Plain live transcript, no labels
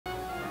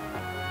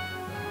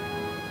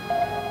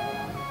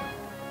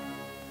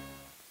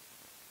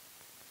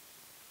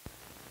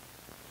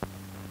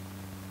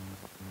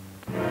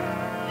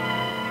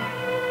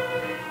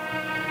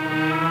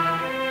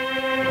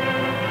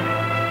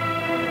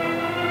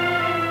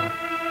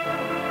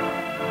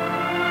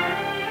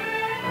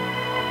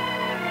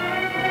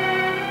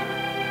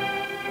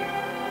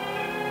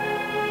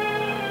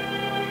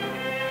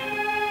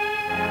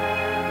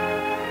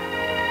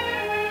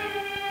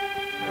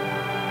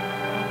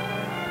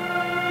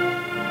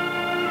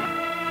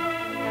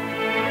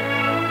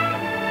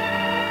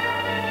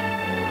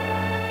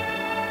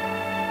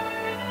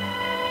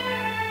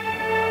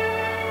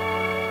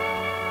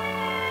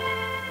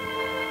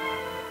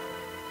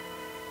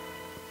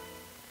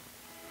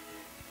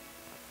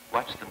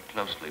Watch them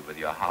closely with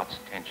your heart's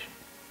attention.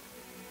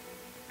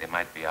 They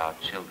might be our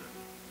children,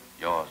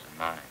 yours and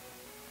mine.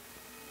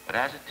 But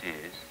as it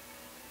is,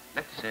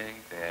 let's say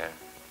they're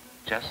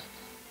just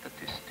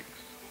statistics.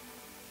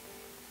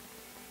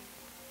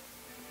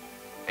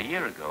 A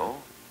year ago,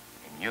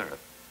 in Europe,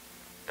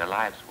 their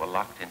lives were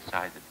locked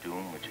inside the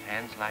doom which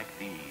hands like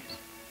these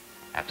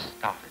have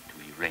started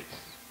to erase.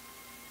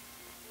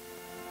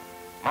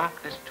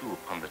 Mark this too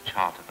upon the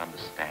chart of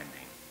understanding.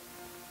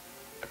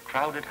 A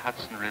crowded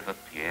Hudson River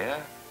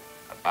pier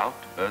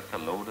about to berth a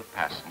load of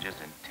passengers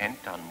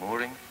intent on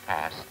mooring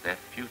fast their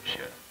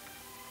future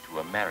to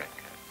America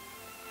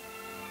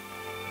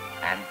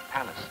and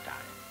Palestine.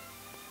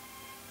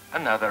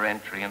 Another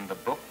entry in the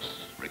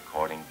books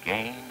recording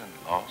gain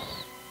and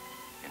loss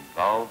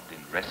involved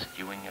in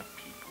rescuing a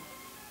people.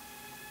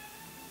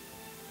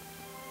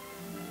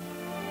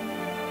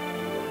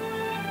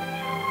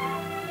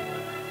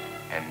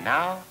 And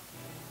now,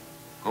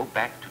 go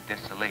back to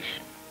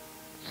desolation,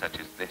 such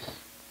as this,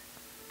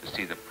 to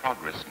see the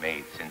progress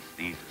made since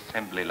these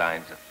assembly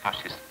lines of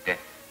fascist death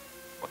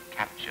were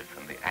captured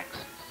from the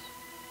Axis.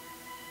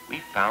 We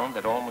found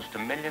that almost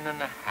 1.5 million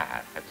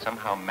had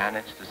somehow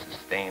managed to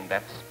sustain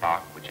that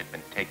spark which had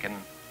been taken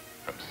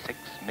from 6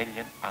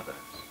 million others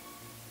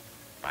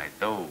by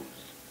those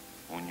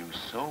who knew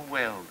so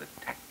well the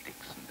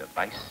tactics and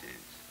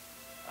devices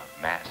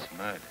of mass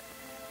murder.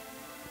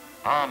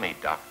 Army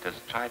doctors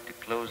tried to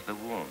close the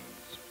wounds,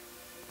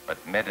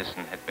 but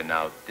medicine had been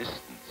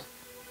outdistanced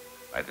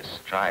by the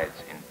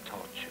strides in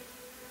torture.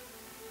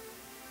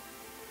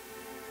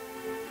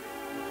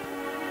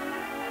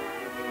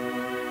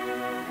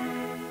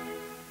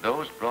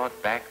 Those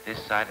brought back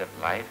this side of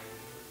life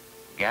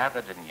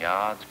gathered in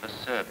yards for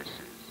services,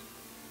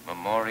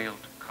 memorial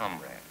to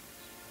comrades.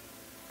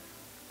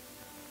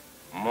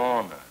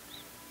 Mourners,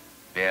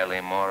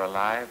 barely more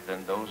alive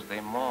than those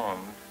they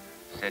mourned,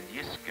 said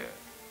Yisker,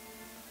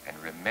 and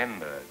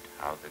remembered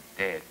how the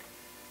dead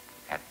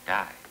had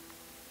died.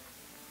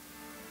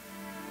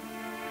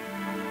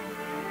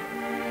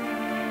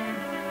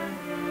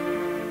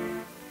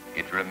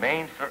 It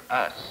remained for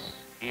us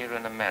here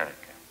in America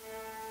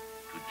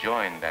to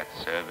join that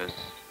service,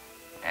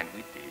 and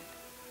we did.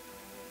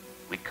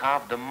 We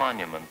carved a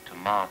monument to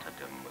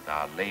martyrdom with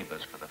our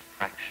labors for the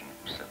fraction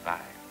who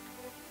survived.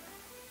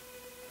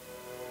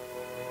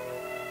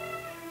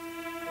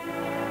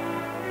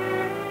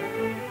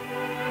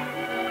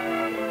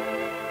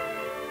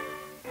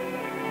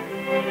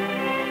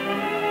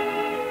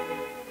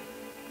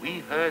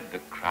 We heard the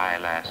cry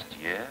last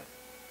year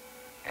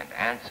and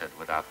answered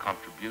with our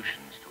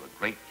contributions to a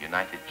great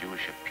United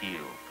Jewish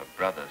appeal for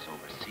brothers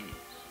overseas.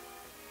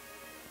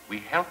 We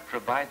helped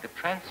provide the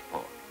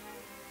transport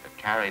that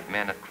carried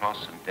men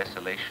across in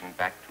desolation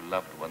back to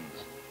loved ones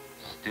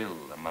still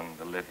among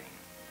the living.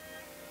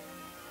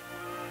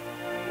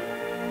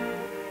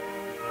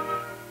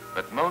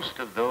 But most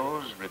of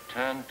those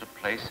returned to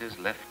places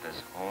left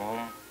as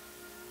home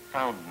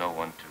found no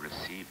one to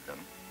receive them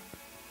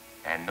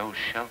and no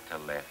shelter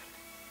left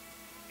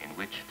in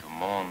which to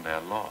mourn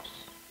their loss.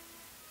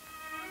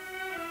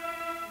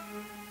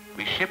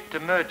 We shipped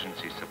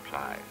emergency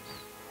supplies,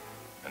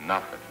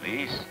 enough at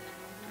least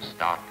to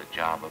start the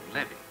job of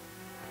living.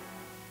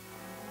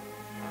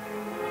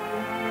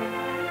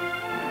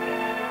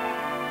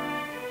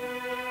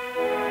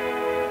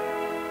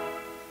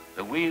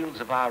 The wheels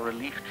of our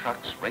relief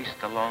trucks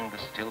raced along the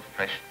still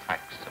fresh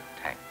tracks of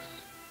tanks.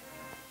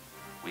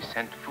 We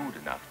sent food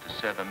enough to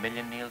serve 1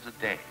 million meals a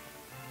day,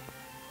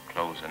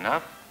 clothes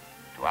enough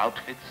to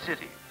outfit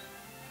cities.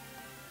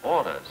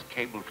 Orders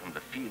cabled from the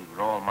field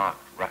were all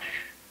marked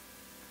rush,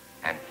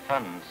 and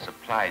funds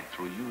supplied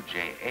through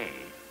UJA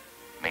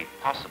made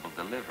possible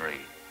delivery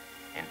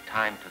in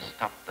time to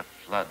stop the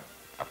flood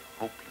of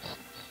hopelessness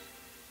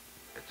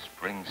that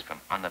springs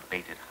from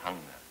unabated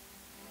hunger,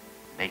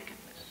 nakedness,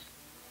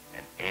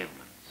 and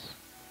ailments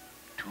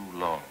too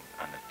long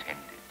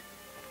unattended.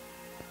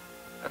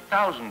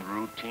 1,000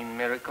 routine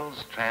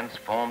miracles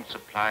transformed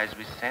supplies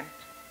we sent,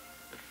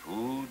 the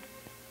food,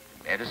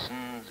 the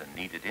medicines, and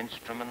needed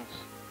instruments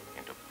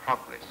into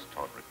progress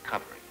toward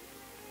recovery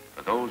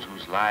for those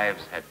whose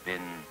lives had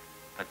been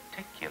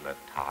particular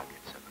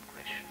targets of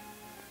aggression.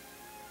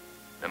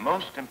 The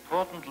most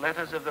important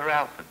letters of their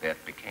alphabet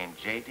became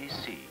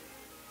JDC,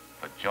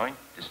 for Joint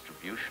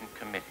Distribution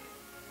Committee.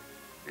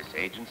 This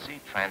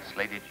agency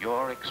translated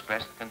your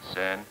expressed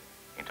concern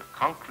into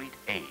concrete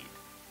aid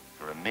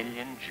for 1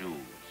 million Jews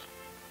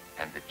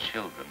and the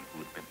children who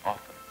had been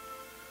orphaned.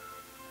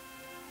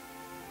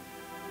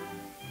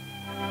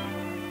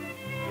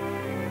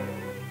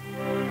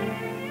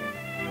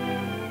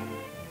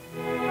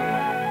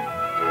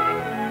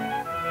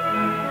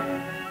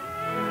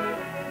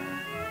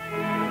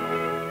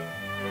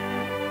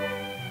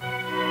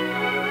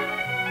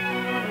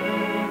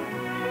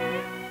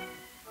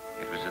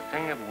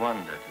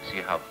 Wonder to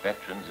see how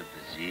veterans of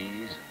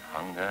disease and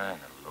hunger and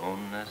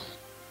aloneness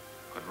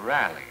could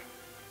rally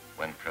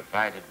when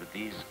provided with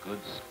these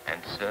goods and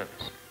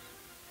services.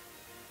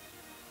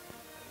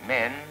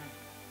 Men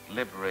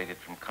liberated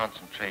from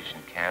concentration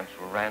camps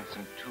were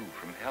ransomed too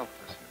from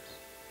helplessness.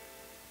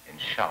 In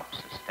shops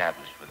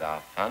established with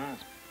our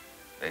funds,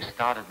 they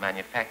started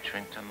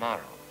manufacturing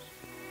tomorrows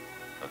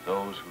for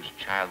those whose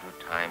childhood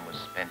time was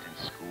spent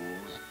in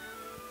schools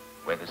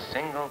where the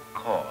single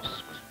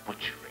course was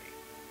butchery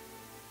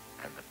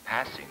and the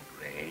passing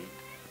grade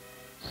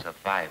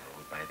survival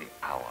by the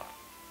hour.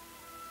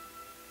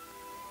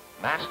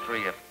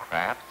 Mastery of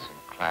crafts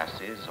and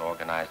classes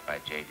organized by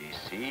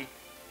JDC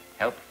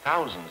helped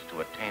thousands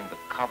to attain the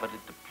coveted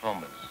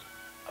diplomas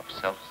of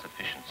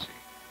self-sufficiency.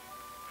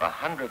 For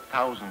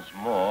 100,000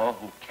 more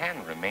who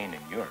can remain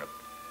in Europe,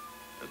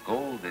 the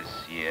goal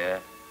this year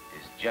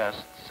is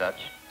just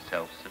such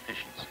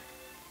self-sufficiency.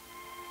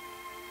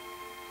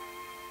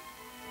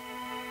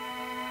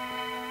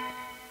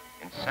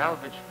 In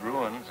salvaged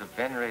ruins of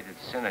venerated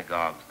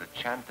synagogues, the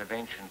chant of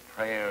ancient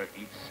prayer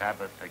each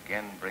Sabbath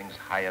again brings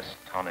highest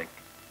tonic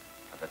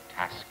for the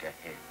task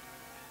ahead.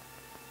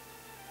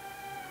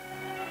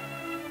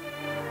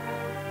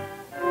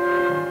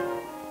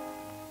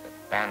 The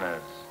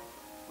banners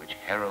which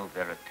herald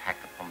their attack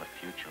upon the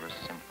future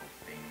are simple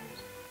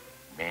things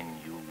men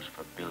use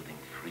for building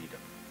freedom.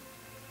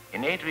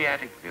 In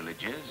Adriatic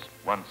villages,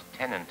 once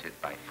tenanted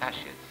by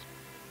fascists,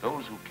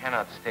 those who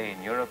cannot stay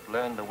in Europe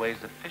learn the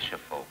ways of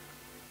fisherfolk,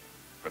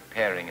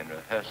 preparing and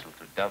rehearsal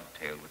to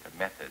dovetail with the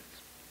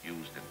methods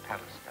used in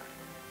Palestine.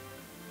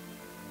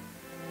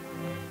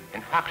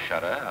 In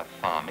Hakshara, of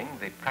farming,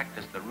 they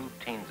practice the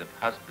routines of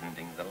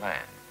husbanding the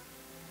land.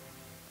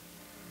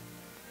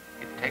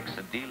 It takes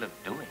a deal of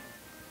doing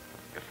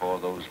before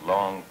those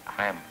long,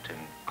 cramped and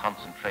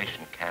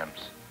concentration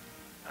camps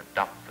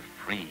adopt the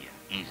free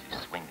and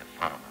easy swing of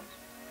farmers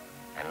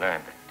and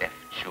learn the deft,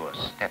 sure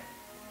step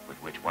with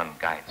which one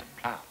guides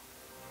a plow.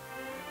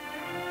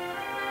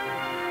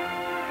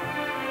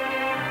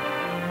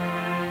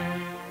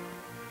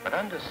 But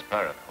under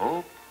spur of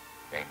hope,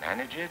 they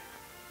manage it,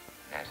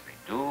 and as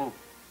they do,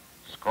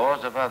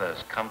 scores of others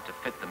come to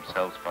fit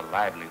themselves for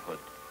livelihood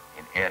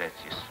in Eretz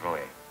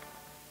Yisroel.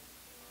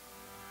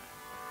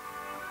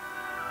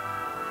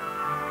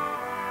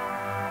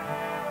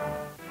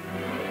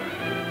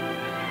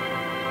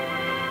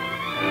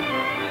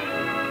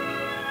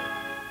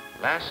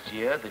 Last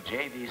year, the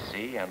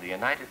JDC and the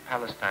United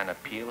Palestine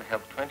Appeal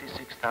helped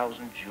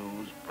 26,000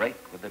 Jews break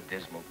with the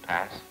dismal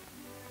past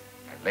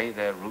and lay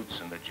their roots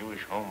in the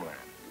Jewish homeland.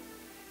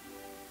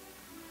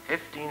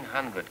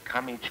 1,500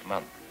 come each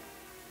month,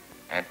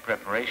 and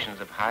preparations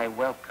of high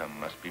welcome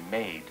must be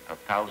made for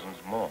thousands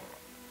more.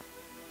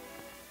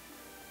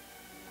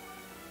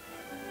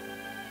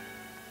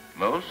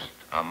 Most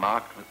are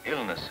marked with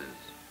illnesses,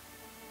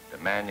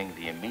 demanding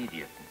the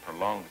immediate and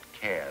prolonged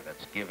care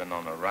that's given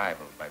on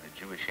arrival by the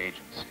Jewish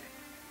agency.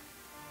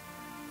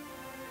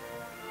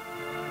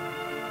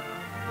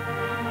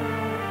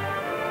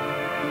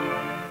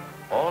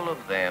 All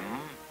of them,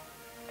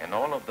 and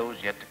all of those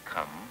yet to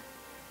come,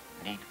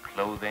 need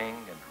clothing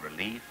and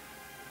relief.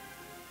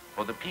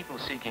 For the people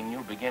seeking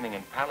new beginning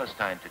in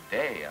Palestine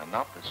today are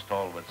not the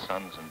stalwart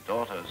sons and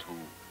daughters who,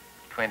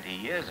 20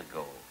 years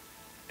ago,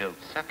 built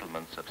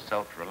settlements of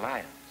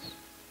self-reliance.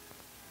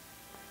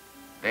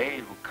 They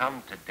who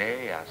come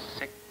today are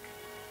sick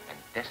and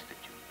destitute.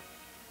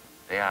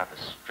 They are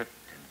the stripped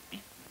and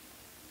beaten,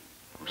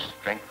 whose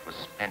strength was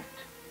spent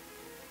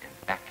in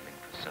battling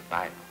for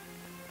survival.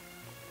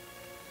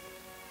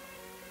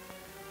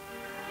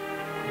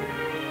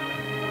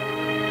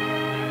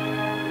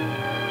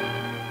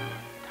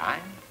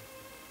 Time,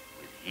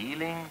 with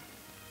healing,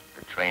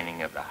 the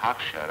training of the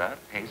Hakshara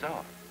pays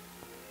off.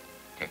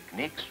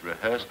 Techniques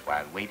rehearsed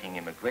while waiting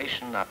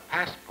immigration are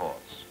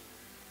passports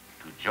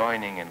to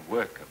joining in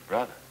work of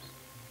brothers.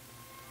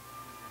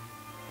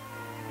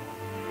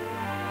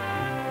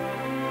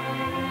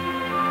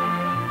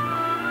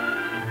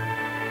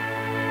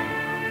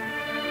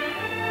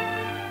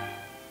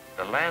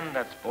 The land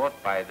that's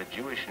bought by the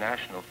Jewish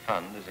National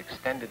Fund is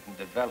extended and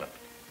developed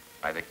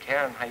by the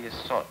Keren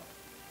HaYesod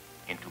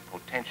into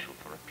potential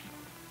for a people.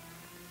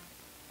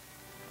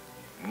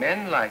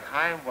 Men like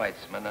Chaim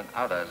Weizmann and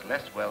others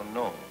less well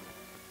known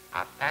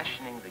are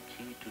fashioning the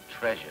key to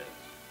treasures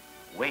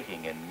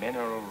waiting in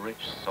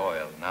mineral-rich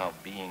soil now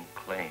being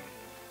claimed.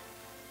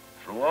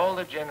 Through all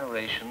the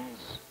generations,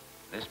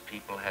 this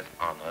people has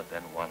honored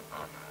and won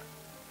honor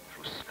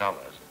through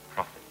scholars and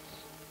prophets,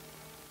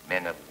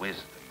 men of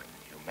wisdom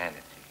and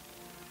humanity.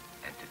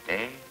 And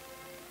today,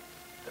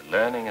 the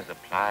learning is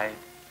applied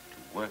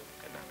to work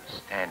and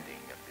understanding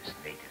of this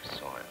native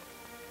soil.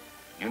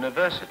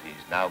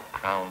 Universities now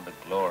crown the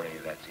glory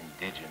that's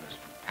indigenous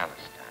to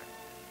Palestine.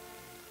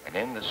 And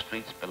in the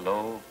streets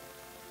below,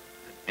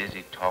 the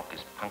busy talk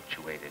is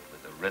punctuated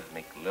with the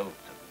rhythmic lilt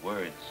of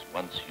words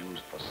once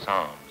used for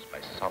psalms by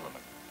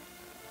Solomon.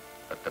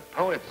 But the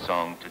poet's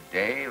song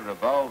today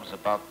revolves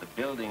about the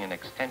building and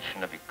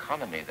extension of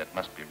economy that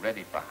must be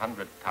ready for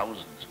 100,000s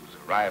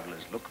whose arrival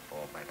is looked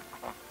for by the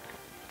clock.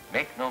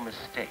 Make no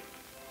mistake,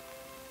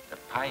 the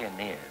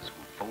pioneers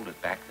who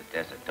folded back the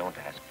desert don't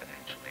ask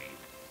financial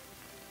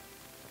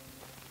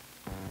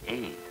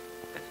aid. Aid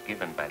that's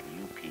given by the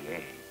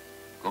UPA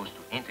goes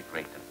to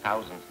integrate the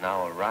thousands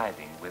now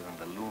arriving within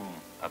the loom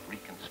of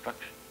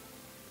reconstruction.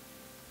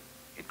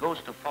 It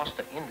goes to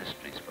foster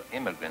industries for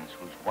immigrants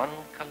whose one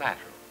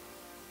collateral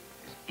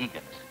is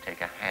eagerness to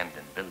take a hand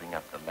in building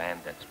up the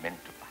land that's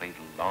meant to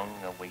cradle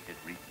long-awaited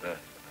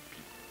rebirth of a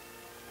people.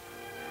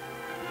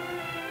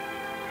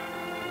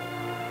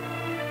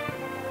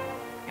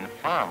 In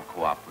farm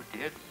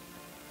cooperatives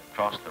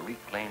across the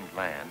reclaimed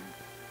land,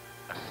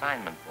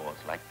 assignment boards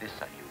like this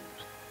are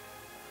used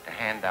to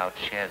hand out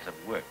shares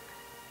of work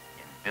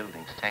in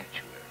building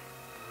sanctuary.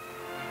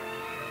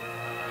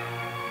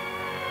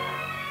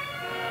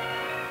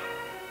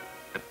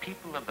 The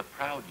people of the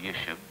proud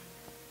Yishuv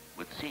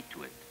would see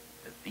to it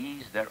that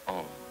these, their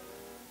own,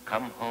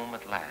 come home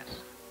at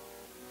last,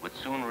 would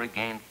soon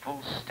regain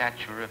full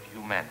stature of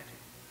humanity.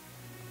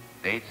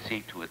 They'd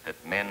see to it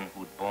that men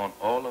who'd borne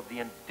all of the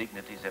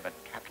indignities ever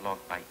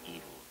catalogued by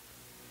evil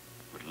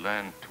would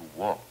learn to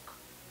walk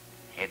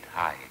head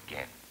high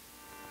again.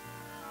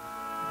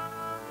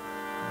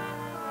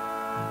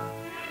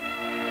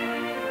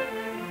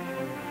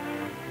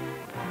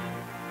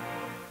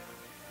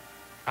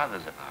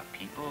 Others of our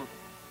people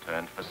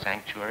turned for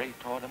sanctuary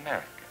toward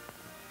America,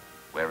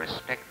 where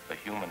respect for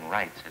human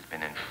rights has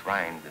been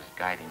enshrined as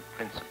guiding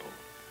principle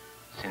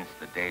since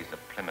the days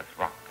of Plymouth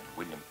Rock and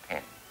William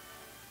Penn.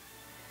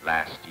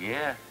 Last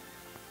year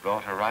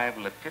brought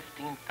arrival of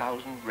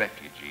 15,000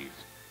 refugees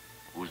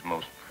whose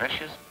most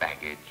precious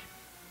baggage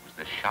was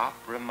the sharp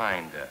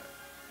reminder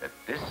that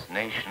this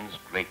nation's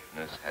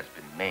greatness has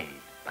been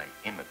made by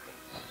immigrants.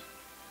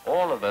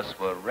 All of us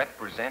were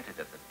represented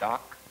at the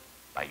dock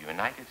by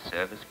United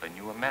Service for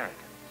New Americans.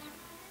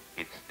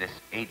 It's this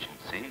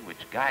agency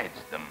which guides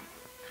them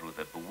through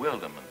the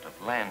bewilderment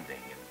of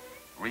landing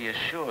and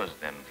reassures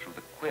them through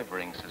the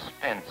quivering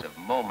suspense of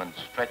moments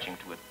stretching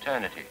to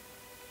eternity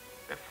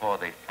before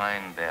they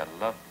find their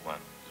loved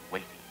ones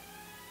waiting.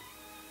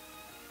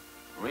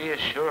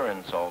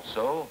 Reassurance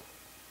also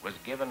was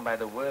given by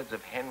the words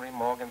of Henry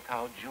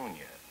Morgenthau,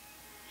 Jr.,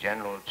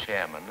 General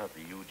Chairman of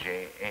the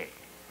UJA.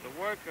 The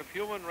work of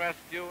human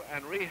rescue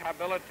and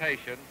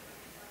rehabilitation,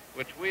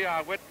 which we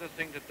are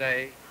witnessing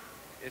today,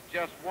 is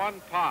just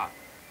one part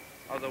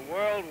of the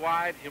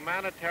worldwide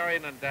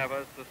humanitarian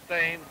endeavors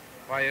sustained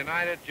by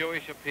United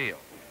Jewish Appeal.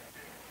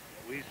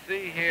 We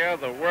see here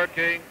the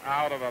working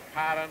out of a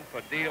pattern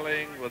for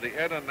dealing with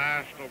the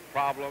international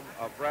problem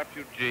of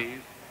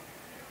refugees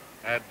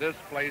and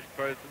displaced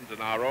persons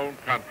in our own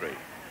country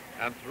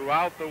and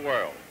throughout the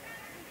world,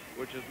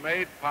 which is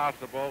made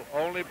possible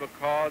only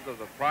because of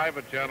the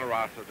private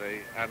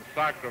generosity and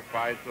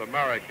sacrifice of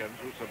Americans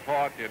who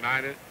support the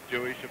United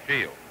Jewish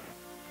Appeal.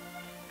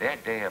 Their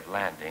day of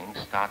landing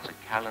starts a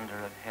calendar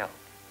of help.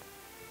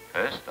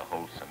 First, a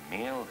wholesome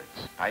meal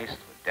that's spiced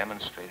with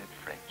demonstrated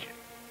friendship.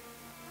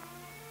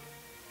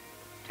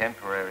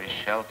 Temporary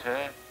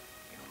shelter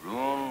in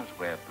rooms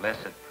where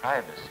blessed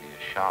privacy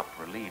is sharp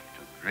relief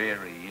to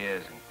dreary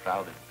years in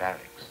crowded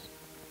barracks.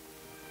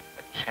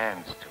 A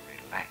chance to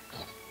relax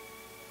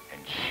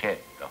and shed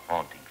the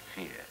haunting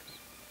fears.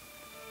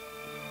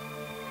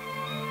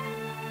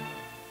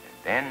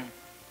 And then,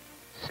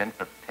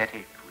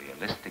 sympathetic,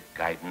 realistic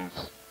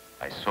guidance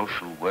by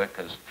social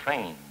workers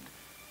trained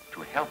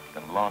to help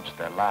them launch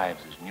their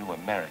lives as new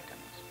Americans,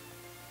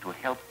 to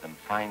help them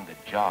find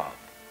a job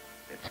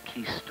that's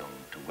keystone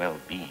to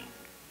well-being,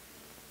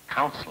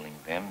 counseling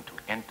them to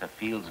enter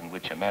fields in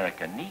which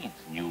America needs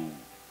new,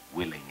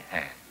 willing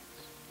hands.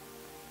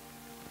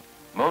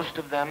 Most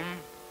of them,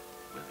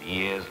 with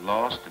years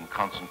lost in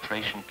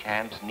concentration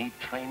camps, need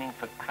training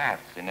for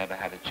crafts they never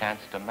had a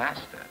chance to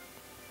master,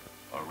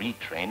 or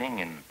retraining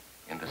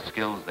in the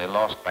skills they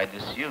lost by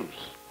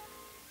disuse.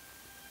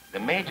 The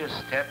major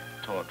step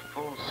toward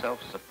full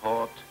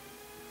self-support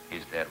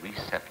is their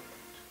resettlement.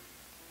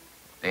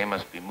 They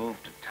must be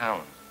moved to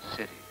towns and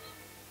cities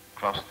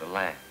across the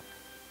land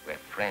where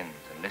friends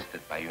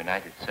enlisted by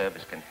United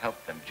Service can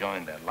help them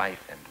join their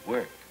life and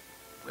work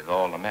with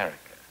all America.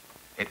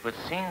 It was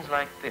scenes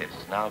like this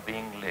now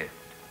being lived,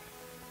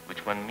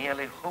 which one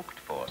merely hoped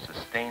for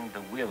sustained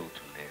the will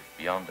to live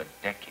beyond a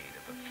decade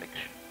of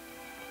affliction.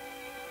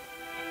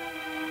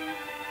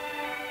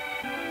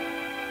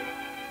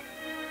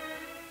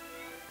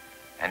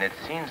 And it's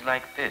scenes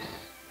like this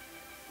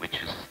which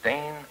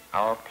sustain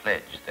our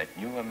pledge that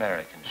new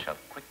Americans shall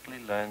quickly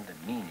learn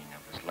the meaning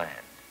of this land.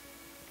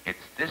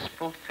 It's this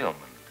fulfillment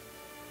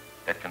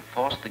that can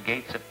force the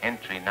gates of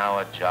entry now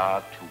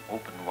ajar to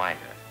open wider,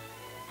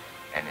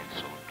 and in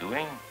so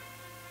doing,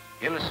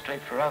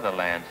 illustrate for other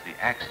lands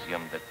the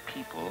axiom that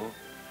people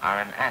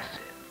are an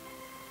asset.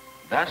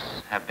 Thus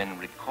have been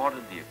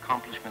recorded the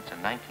accomplishments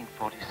in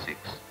 1946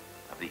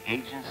 of the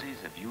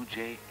agencies of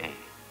UJA,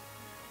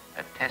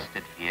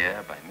 attested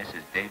here by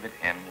Mrs. David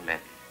M.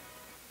 Levy.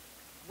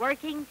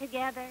 Working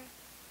together,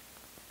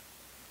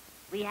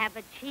 we have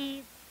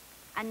achieved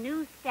a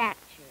new stature.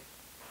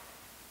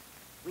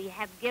 We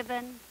have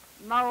given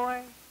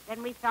more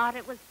than we thought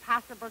it was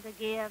possible to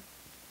give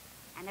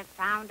and have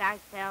found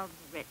ourselves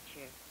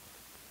richer.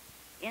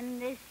 In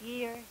this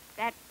year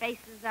that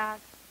faces us,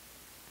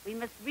 We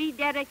must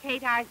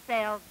rededicate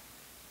ourselves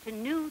to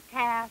new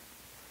tasks,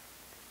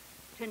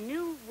 to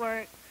new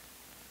work,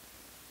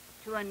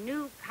 to a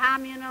new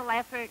communal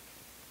effort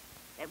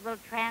that will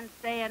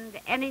transcend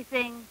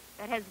anything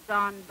that has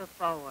gone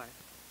before.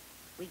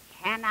 We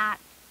cannot,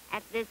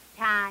 at this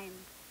time,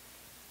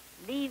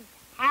 leave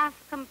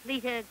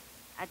half-completed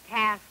a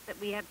task that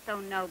we have so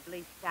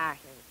nobly started.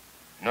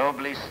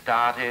 Nobly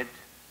started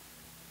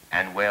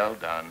and well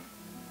done,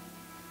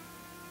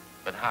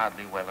 but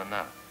hardly well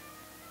enough,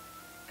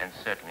 and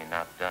certainly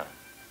not done.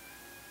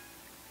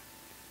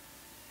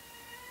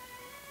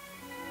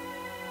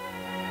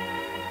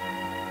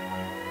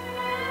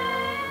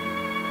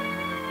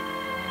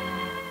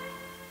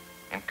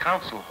 In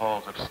council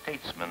halls of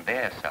statesmen,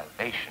 their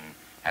salvation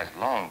has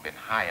long been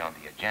high on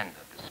the agenda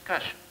of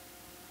discussion.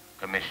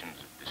 Commissions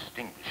of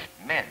distinguished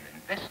men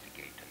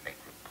investigate and make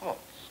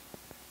reports.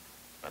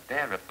 But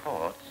their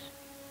reports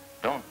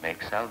don't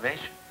make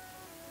salvation.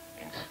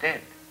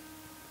 Instead,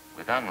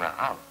 with UNRWA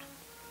out,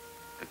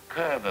 the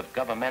curve of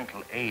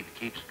governmental aid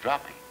keeps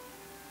dropping.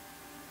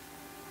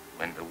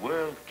 When the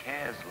world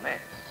cares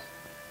less,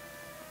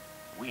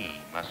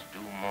 we must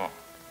do more.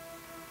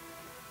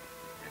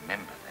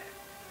 Remember that.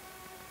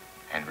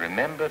 And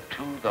remember,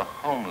 too, the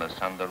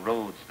homeless on the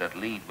roads that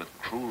lead with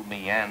cruel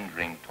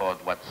meandering toward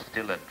what's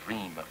still a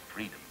dream of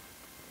freedom.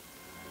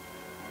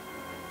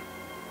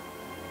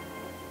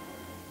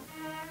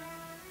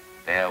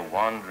 Their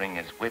wandering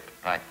is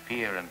whipped by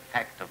fear and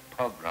fact of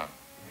pogrom,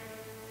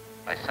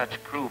 by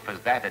such proof as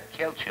that at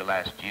Kielce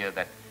last year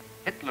that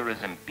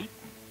Hitlerism beaten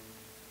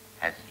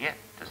has yet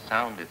to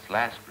sound its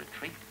last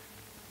retreat.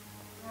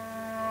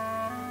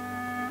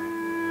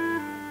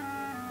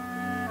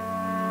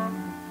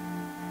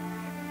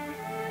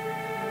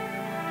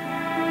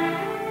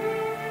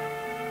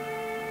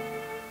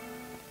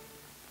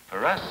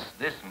 For us,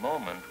 this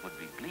moment would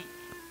be bleak,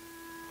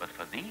 but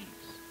for these,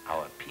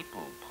 our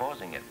people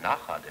pausing at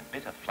Nachod in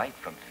bitter flight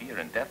from fear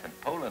and death in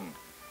Poland,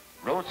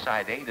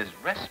 roadside aid is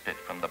respite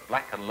from the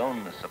black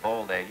aloneness of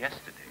all their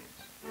yesterdays.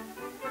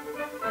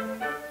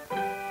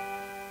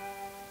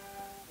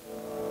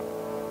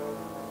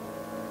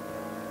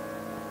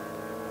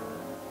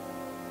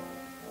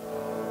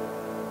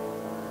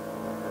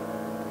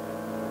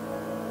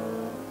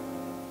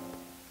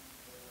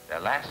 Their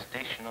last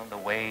station on the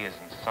way is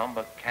in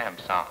somber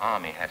camps our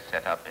army has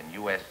set up in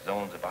U.S.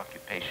 zones of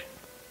occupation.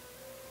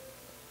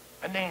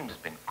 A name's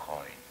been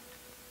coined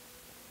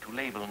to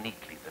label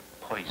neatly the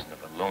poison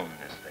of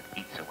aloneness that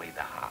eats away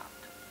the heart.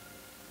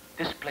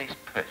 Displaced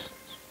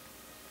persons,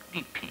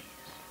 DPs,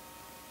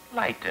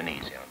 light and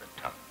easy on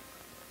the tongue.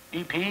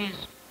 DPs,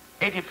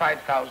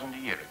 85,000 a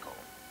year ago.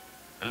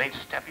 The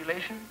latest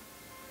tabulation,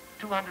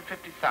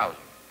 250,000.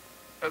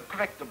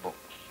 Correct the books.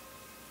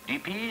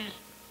 DPs,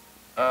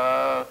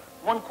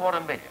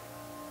 250,000.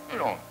 It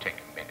don't take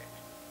a minute.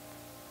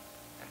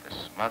 And the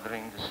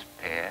smothering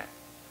despair,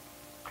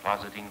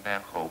 closeting their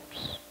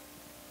hopes,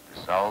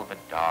 dissolve a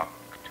dark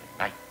to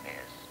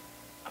nightmares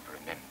of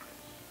remembrance.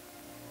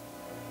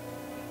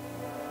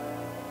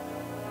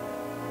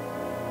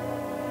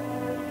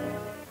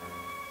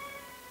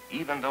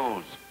 Even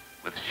those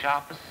with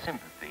sharpest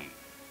sympathy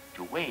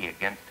to weigh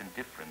against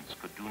indifference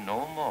could do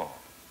no more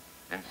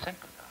than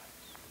sympathize.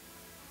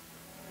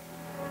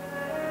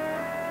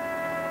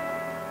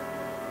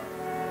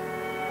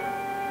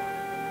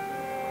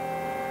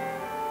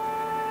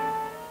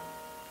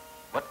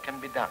 What can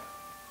be done?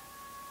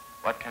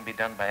 What can be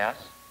done by us?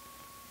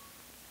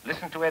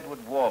 Listen to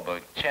Edward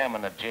Warburg,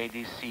 chairman of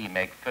JDC,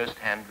 make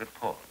first-hand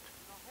report.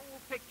 The whole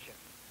picture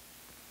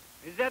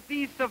is that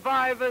these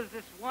survivors,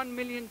 this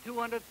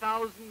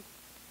 1,200,000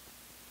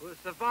 who have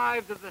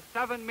survived of the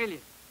 7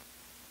 million,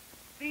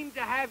 seem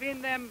to have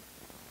in them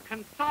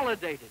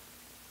consolidated,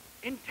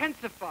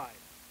 intensified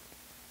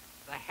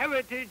the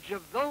heritage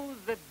of those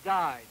that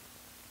died.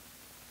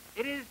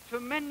 It is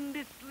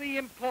tremendously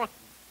important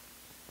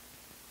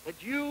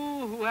that you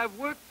who have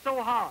worked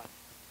so hard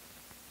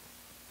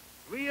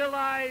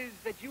realize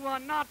that you are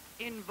not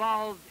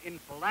involved in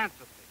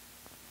philanthropy.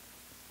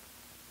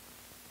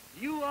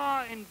 You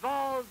are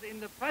involved in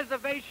the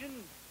preservation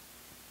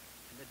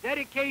and the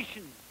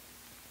dedication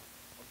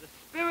of the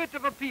spirit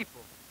of a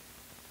people,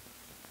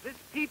 this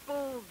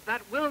people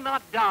that will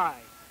not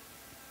die.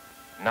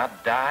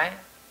 Not die?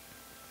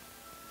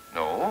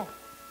 No.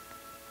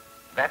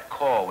 That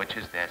core which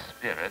is their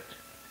spirit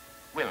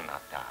will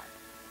not die.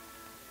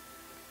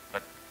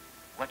 But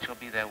what shall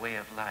be their way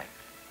of life?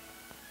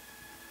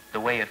 The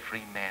way of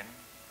free men,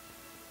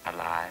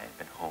 alive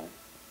in hope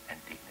and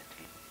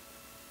dignity?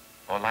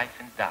 Or life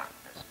in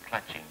darkness,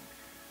 clutching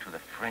to the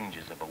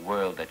fringes of a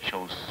world that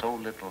shows so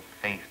little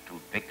faith to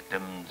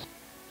victims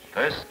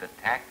first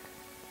attacked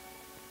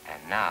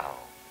and now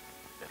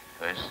the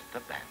first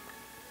abandoned?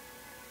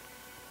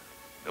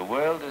 The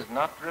world is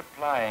not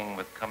replying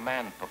with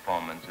command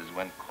performances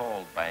when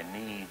called by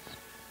needs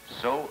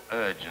so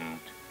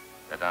urgent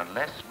that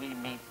unless we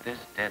meet this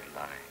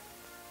deadline,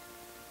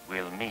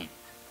 we'll meet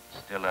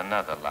still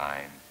another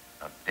line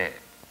of dead.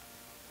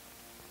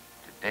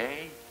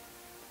 Today,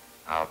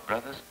 our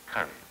brothers'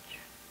 courage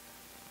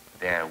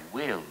their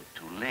will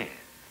to live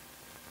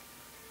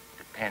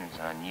depends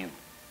on you.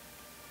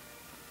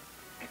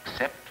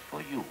 Except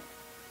for you,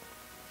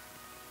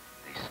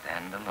 they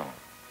stand alone.